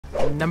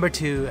Number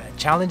 2.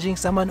 Challenging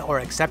someone or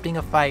accepting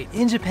a fight.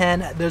 In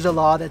Japan, there's a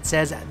law that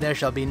says there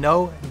shall be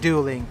no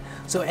dueling.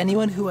 So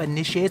anyone who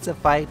initiates a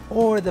fight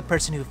or the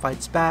person who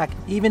fights back,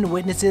 even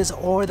witnesses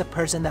or the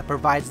person that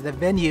provides the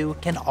venue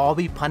can all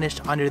be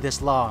punished under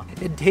this law.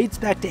 It dates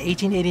back to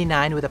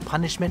 1889 with a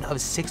punishment of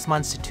 6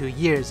 months to 2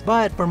 years,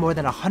 but for more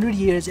than 100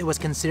 years it was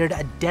considered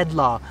a dead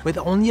law with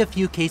only a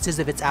few cases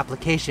of its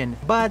application.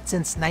 But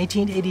since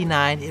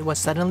 1989 it was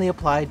suddenly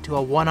applied to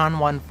a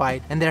one-on-one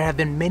fight, and there have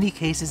been many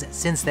cases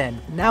since then.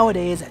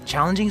 Nowadays,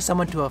 challenging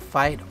someone to a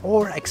fight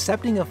or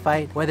accepting a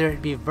fight, whether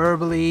it be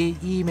verbally,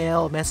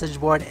 email, message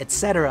board,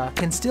 etc.,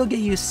 can still get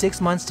you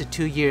 6 months to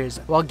 2 years,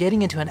 while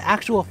getting into an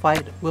actual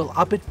fight will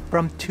up it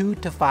from 2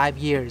 to 5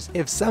 years.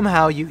 If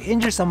somehow you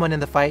injure someone in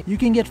the fight, you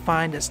can get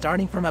fined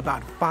starting from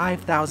about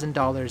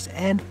 $5,000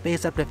 and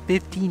face up to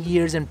 15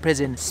 years in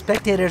prison.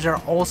 Spectators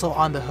are also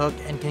on the hook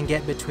and can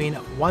get between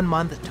 1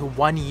 month to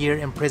 1 year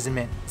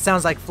imprisonment.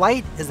 Sounds like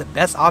flight is the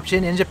best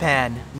option in Japan.